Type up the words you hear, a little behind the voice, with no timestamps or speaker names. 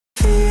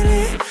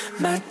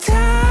My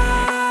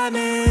time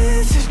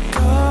is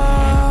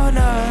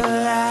gonna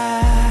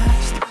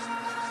last.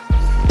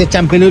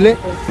 Champion হলে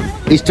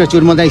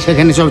স্ট্যাচুর মধ্যে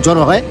সেখানে সব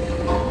জড়ো হয়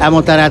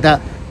এমন তারা একটা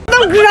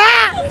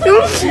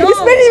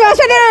স্প্যানিশ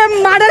ভাষাটা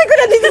মার্ডার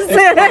করে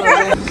দিতেছে।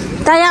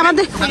 তাই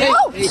আমাদের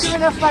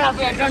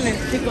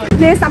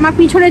আমার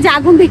পিছনে যে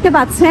আগুন দেখতে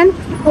পাচ্ছেন,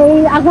 এই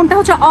আগুনটা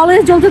হচ্ছে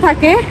অলওয়েজ জ্বলতে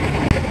থাকে।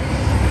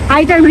 আর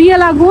এটা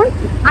রিয়েল আগুন,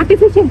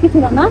 আর্টিফিশিয়াল কিছু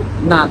না।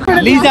 না,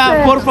 Liza,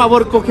 por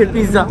favor, coge el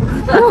pizza.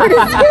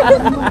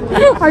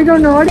 I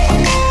don't know.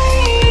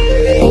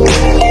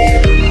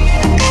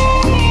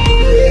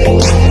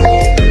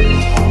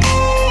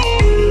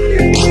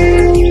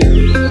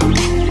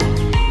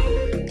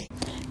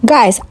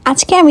 Guys,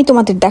 আজকে আমি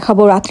তোমাদের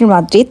দেখাবো রাতের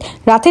মাদ্রিদ।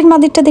 রাতের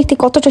মাদ্রিদটা দেখতে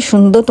কতটা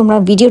সুন্দর তোমরা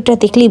ভিডিওটা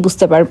দেখলেই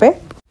বুঝতে পারবে।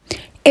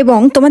 এবং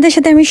তোমাদের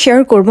সাথে আমি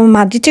শেয়ার করব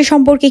মাদ্রিদের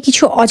সম্পর্কে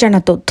কিছু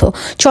অজানা তথ্য।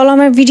 চলো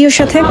আমার ভিডিওর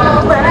সাথে।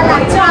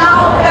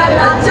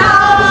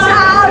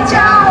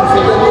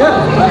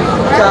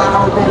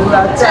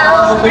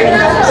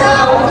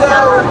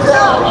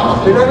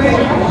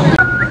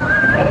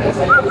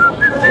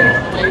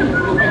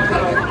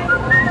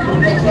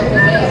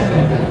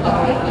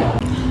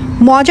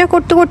 মজা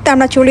করতে করতে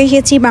আমরা চলে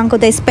এসেছি বাঙ্কো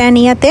দে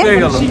স্প্যানিয়াতে।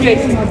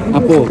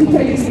 আপু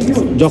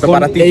যখন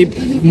এই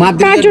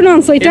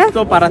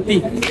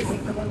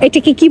এটা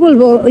কি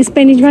বলবো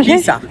স্প্যানিশ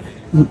ভাষায়?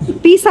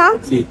 পিসা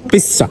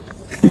পিজ্জা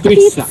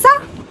পিসা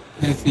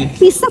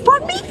পিসা for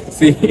me.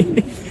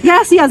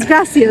 Gracias,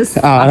 gracias.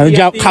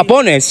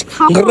 Japonés.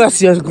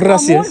 Gracias,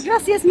 gracias.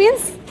 Gracias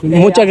means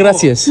Muchas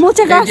gracias.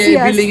 muchas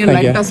gracias.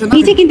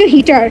 এটা কিন্তু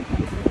হিটার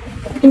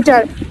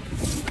হিটার।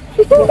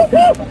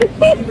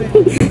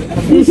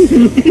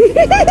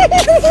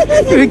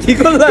 তুমি কি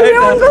করলা?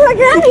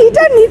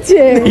 হিটার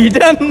নিচে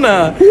হিটার না,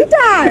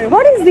 হিটার।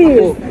 What is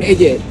this? এই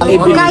যে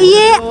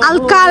কাইয়ে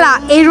আলকালা,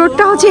 এই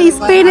রোডটা হচ্ছে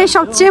স্পেনের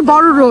সবচেয়ে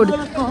বড় রোড।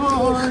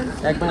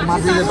 একবার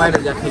মাদ্রিদের বাইরে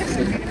যা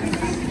ঠিকছে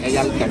এই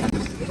আলকালা।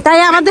 তাই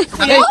আমাদের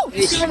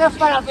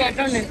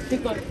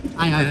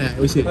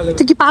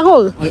তুই কি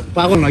পাগল?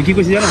 পাগল নয়, কি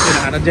কইছি জানো?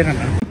 হাঁটার জায়গা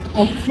না,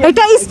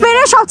 এটা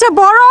স্পেনের সবচেয়ে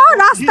বড়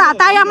রাস্তা,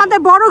 তাই আমাদের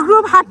বড়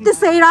গ্রুপ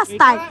হাঁটতেছে এই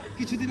রাস্তায়।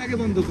 কিছুদিন আগে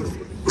বন্ধ করেছে।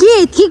 কি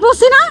ঠিক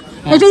বলছি না?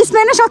 এটা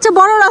স্পেনের সবচেয়ে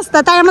বড় রাস্তা,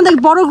 তাই আমাদের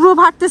বড় গ্রুপ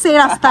হাঁটতেছে এই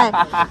রাস্তায়।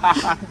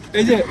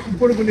 এই যে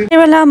উপরগুলি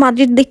বেলা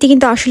মাদ্রিদ দেখতে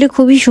কিন্তু আসলে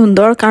খুবই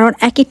সুন্দর, কারণ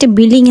এক একটা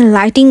বিল্ডিং এর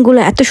লাইটিং গুলো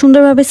এত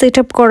সুন্দরভাবে সেট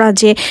আপ করা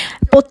যে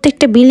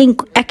প্রত্যেকটা বিল্ডিং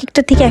এক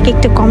একটা থেকে এক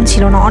একটা কম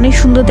ছিল না, অনেক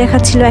সুন্দর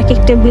দেখাচ্ছিল এক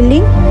একটা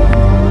building.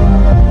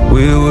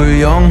 We were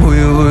young,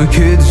 we were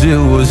kids,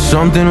 it was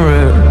something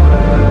rare.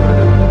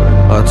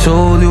 I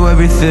told you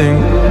everything,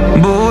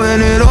 but when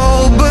it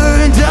all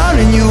burned down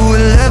and you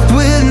were left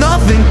with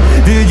nothing,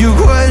 did you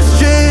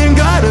question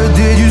God or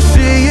did you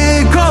see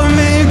it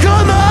coming?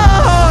 Come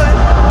on,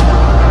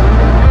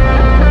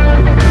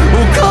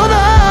 oh come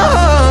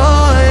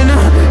on,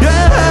 yeah.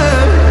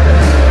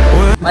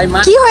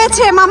 কি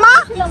হয়েছে মামা?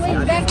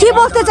 কি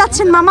বলতে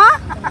চাচ্ছেন মামা?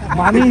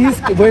 মানি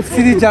হিস্ট web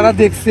series যারা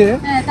দেখছে,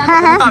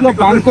 ছিল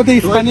বাঙ্কোতে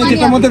স্পেনে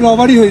যেটার মধ্যে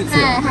রবারি হয়েছে,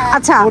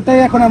 আচ্ছা ওটাই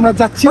এখন আমরা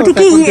যাচ্ছি।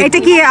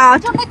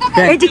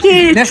 এটা কি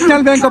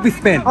ন্যাশনাল ব্যাংক অফ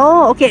স্পেন। ও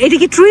ওকে, এটা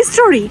কি ট্রু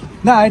স্টোরি?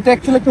 না, এটা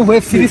অ্যাকচুয়ালি একটা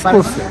ওয়েব সিরিজ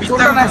করছে।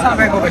 International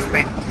bank of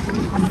Spain.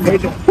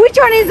 Which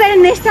one is the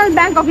National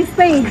Bank of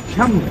Spain?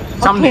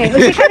 Okay,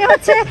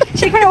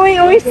 সেখানে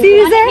ওই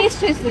সিরিজে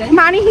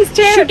মানি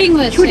হিস্ট্রি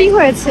শুটিং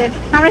হয়েছে।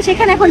 আমরা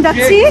সেখানে এখন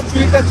যাচ্ছি।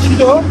 এটা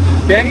ছিল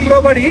bank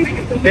robbery,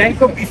 bank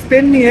of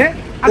Spain নিয়ে,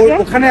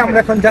 ওখানে আমরা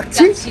এখন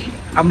যাচ্ছি,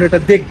 আমরা এটা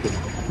দেখব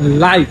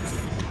live.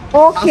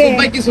 Okay,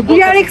 we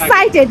are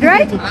excited,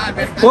 right?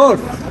 Core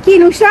কি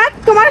নুসরাত,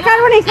 তোমার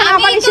কারণে এখানে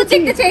আবার এসে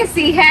দেখতে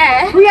চাইছি। হ্যাঁ,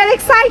 we are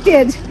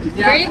excited.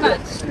 very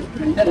much.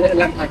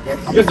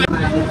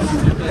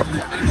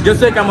 Yo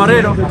soy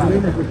camarero.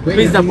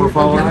 Pizza, por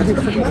favor.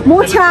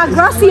 Muchas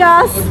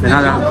gracias. De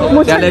nada.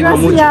 Muchas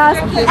gracias.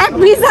 এক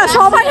পিজা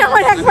সবাই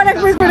আমার একবার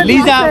করে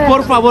Liza,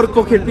 por favor,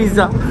 coge el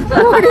pizza.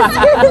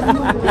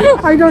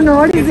 I don't know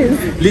what is this.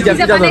 Liza,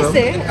 pizza ধরো।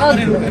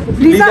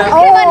 Liza,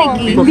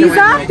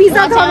 Liza,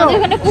 pizza ধরো।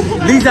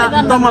 Liza,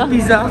 toma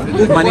pizza.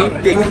 মানে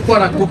take.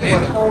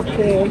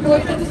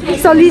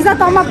 So Liza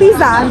toma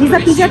pizza. Liza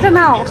পিজাটা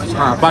নাও।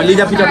 হ্যাঁ, বা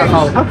লিজা পিজাটা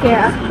খাও। Okay.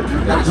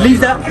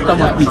 Liza,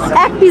 toma pizza.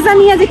 এক পিজা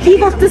নিয়ে যে কি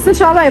করতেছে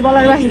সবাই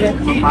বলার বাহিরে।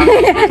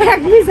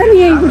 এক পিজা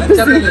নিয়েই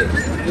করতেছে।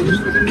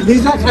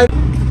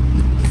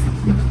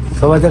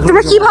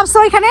 তোমরা কি ভাবছো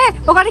এখানে?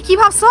 ওখানে কি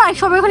ভাবছো? আর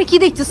সবাই ওখানে কি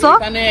দেখতেছো?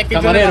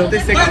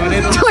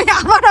 তুই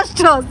আবার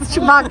আসছো।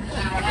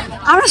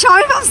 আমরা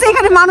সবাই ভাবছি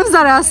এখানে মানুষ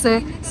দাঁড়া আছে।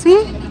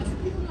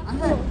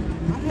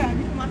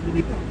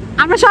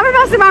 আমরা সবাই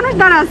ভাবছি মানুষ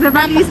দাঁড়া আছে।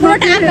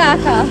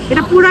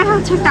 এটা পুরাই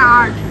হচ্ছে একটা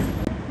আর্ট।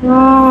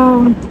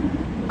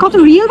 কত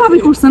রিয়েল ভাবে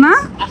করছে না?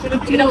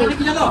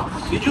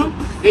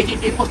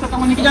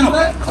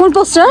 কোন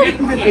পোস্টার?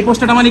 এই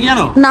পোস্টারটা মানে কি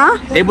জানো? না,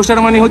 এই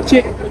পোস্টারটা মানে হচ্ছে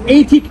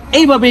এই ঠিক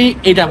এইভাবেই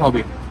এটা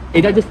হবে।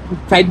 এটা যে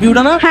সাইড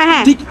ভিউটা না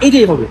ঠিক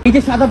এইটাই হবে। এই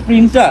যে সাদা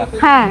প্রিন্টটা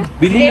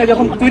বিল্ডিং এ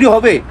যখন তৈরি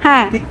হবে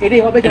ঠিক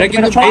এটাই হবে। এটা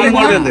কিন্তু ছবি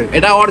মডেল,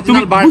 এটা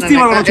অরিজিনাল বার্ন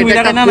না, ছবি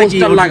লাগানো না,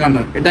 পোস্টার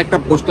লাগানো, এটা একটা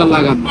পোস্টার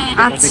লাগানো।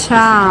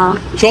 আচ্ছা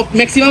সব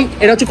ম্যাক্সিমাম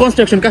এটা হচ্ছে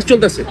কনস্ট্রাকশন কাজ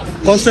চলতেছে,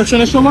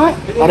 কনস্ট্রাকশনের সময়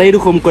আর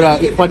এইরকম করে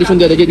পার্টিশন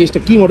দেওয়া যায় যে জিনিসটা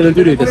কি মডেল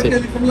তৈরি হইতেছে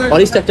আর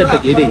স্ট্রাকচারটা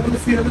কি এটাই।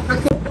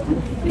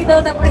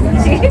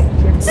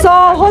 So,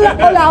 hola,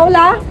 hola,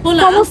 hola.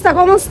 ¿Cómo está?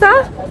 ¿Cómo está?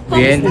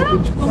 Bien.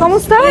 ¿Cómo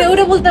está?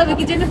 ওরা বলতে হবে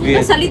কি যেন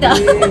সালিদা।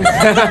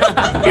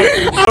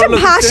 একটা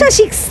ভাষা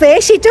শিখছে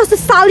সেটা হচ্ছে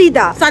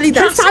সালিদা।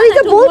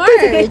 সালিদা বলতে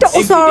থেকে এটা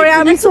sorry I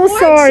am so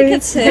sorry.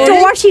 এটা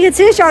ওয়ার্ড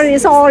শিখেছে সরি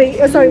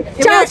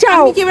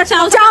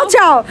চাও চাও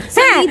চাও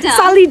হ্যাঁ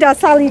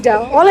সালিদা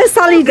অলে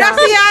সালিদা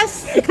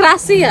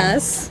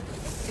Gracias.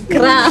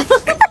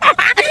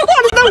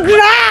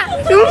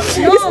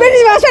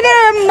 স্প্যানিশ ভাষাটা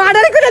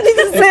মার্ডার করে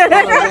দিতেছে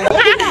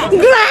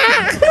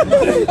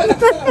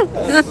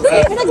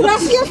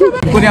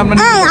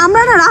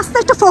আমরা না রাস্তা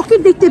একটা ফকির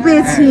দেখতে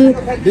পেয়েছি,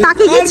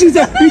 তাকে গেছি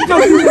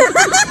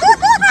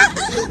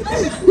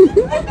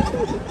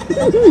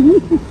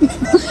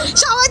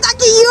সবাই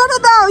তাকে ইউরো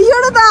দাও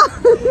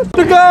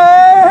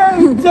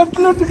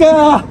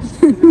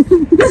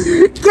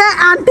क्या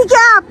आंटी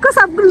क्या आपको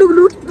सब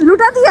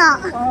लूटा दिया?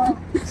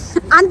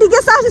 आंटी के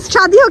साथ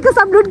शादी होके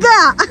सब लूट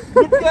गया।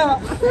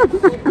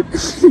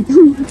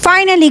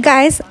 ফাইনালি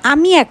গাইস,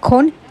 আমি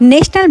এখন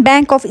ন্যাশনাল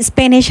ব্যাংক অফ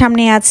স্পেনের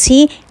সামনে আছি,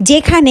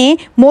 যেখানে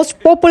মোস্ট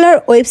পপুলার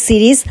ওয়েব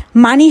সিরিজ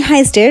মানি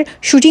হাইস্টের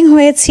শুটিং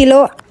হয়েছিল।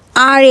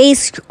 আর এই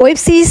ওয়েব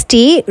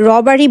সিরিজটি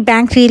রবারি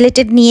ব্যাংক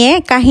রিলেটেড নিয়ে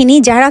কাহিনী।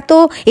 যারা তো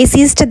এই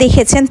সিরিজটা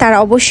দেখেছেন তারা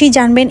অবশ্যই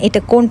জানবেন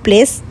এটা কোন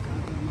প্লেস।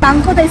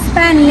 বাংকো দে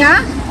স্পেনিয়া,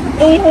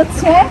 এই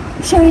হচ্ছে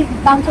সেই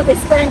বাংকো দে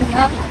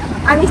স্পেনিয়া।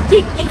 আমি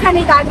ঠিক এখানে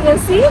দাঁড়িয়ে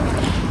আছি।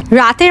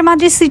 রাতের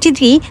মাদ্রিদ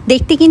সিটিটি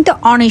দেখতে কিন্তু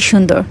অনেক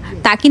সুন্দর,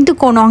 তা কিন্তু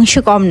কোনো অংশ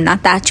কম না।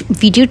 তার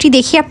ভিডিওটি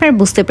দেখে আপনারা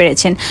বুঝতে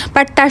পেরেছেন।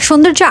 বাট তার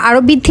সৌন্দর্য আরও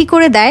বৃদ্ধি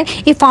করে দেয়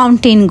এই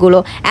ফাউন্টেনগুলো।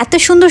 এত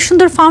সুন্দর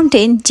সুন্দর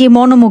ফাউন্টেন যে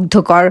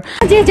মনোমুগ্ধকর।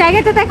 যে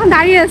জায়গাটাতে এখন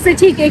দাঁড়িয়ে আছে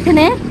ঠিক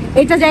এখানে,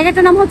 এটা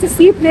জায়গাটার নাম হচ্ছে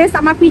সি প্লেস।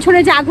 আমার পিছনে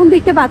যে আগুন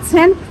দেখতে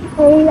পাচ্ছেন,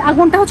 এই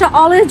আগুনটা হচ্ছে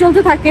অলওয়েজ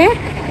জ্বলতে থাকে।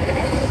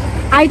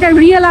 আর এটা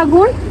রিয়েল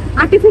আগুন,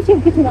 আর্টিফিশিয়াল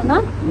কিছু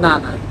না,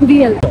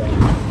 রিয়েল।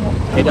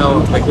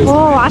 ও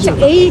আচ্ছা,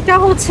 এইটা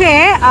হচ্ছে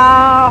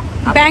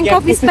ব্যাংক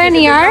অফ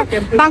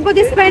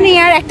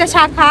স্পেনিয়ার একটা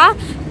শাখা।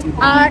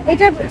 আর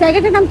এটা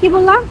জায়গাটার নাম কি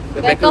বললাম?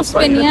 ব্যাংক অফ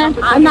স্পেনিয়া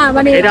না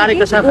মানে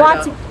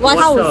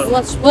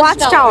ওয়াচ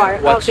টাওয়ার।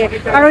 ওকে,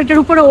 আর ওইটার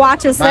উপরে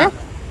ওয়াচ আছে।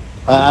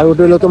 আর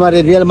ওটা হলো তোমার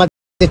রিয়াল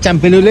মাদ্রিদের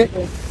চ্যাম্পিয়ন হলে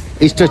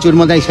স্ট্যাচুর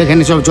মধ্যে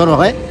সেখানে সব জড়ো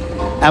হয়,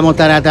 এবং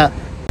তারা একটা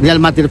রিয়াল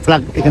মাদ্রিদের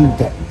ফ্ল্যাগ এখানে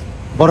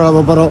বড়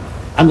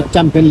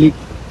চ্যাম্পিয়ন লিগ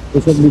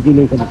এসব লিগ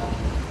এখানে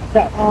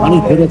মানুষ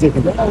ঘুরেছে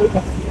এখানে।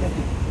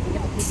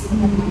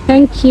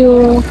 Thank you.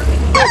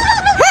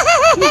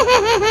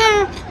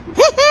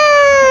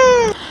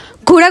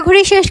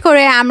 ঘোরাঘুরি শেষ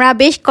করে আমরা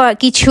বেশ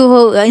কিছু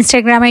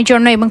ইনস্টাগ্রামের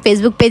জন্য এবং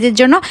ফেসবুক পেজের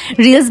জন্য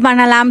রিলস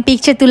বানালাম,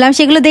 পিকচার তুললাম।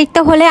 সেগুলো দেখতে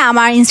হলে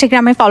আমার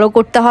ইনস্টাগ্রামে ফলো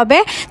করতে হবে।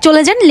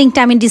 চলে যান,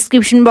 লিঙ্কটা আমি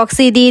ডিসক্রিপশন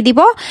বক্সে দিয়ে দিব।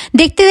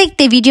 দেখতে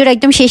দেখতে ভিডিওর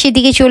একদম শেষের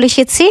দিকে চলে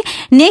এসেছি।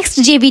 নেক্সট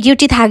যে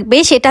ভিডিওটি থাকবে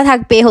সেটা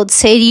থাকবে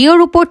হচ্ছে রিওর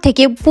উপর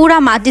থেকে পুরা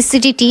মাদ্রিদ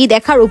সিটিটি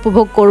দেখার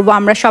উপভোগ করব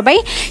আমরা সবাই।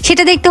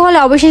 সেটা দেখতে হলে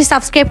অবশ্যই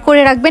সাবস্ক্রাইব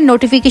করে রাখবেন,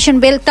 নোটিফিকেশন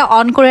বেলটা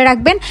অন করে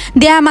রাখবেন।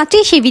 দেয়া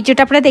মাত্রই সেই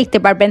ভিডিওটা আপনারা দেখতে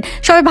পারবেন।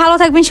 সবাই ভালো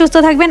থাকবেন, সুস্থ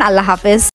থাকবেন। আল্লাহ হাফেজ।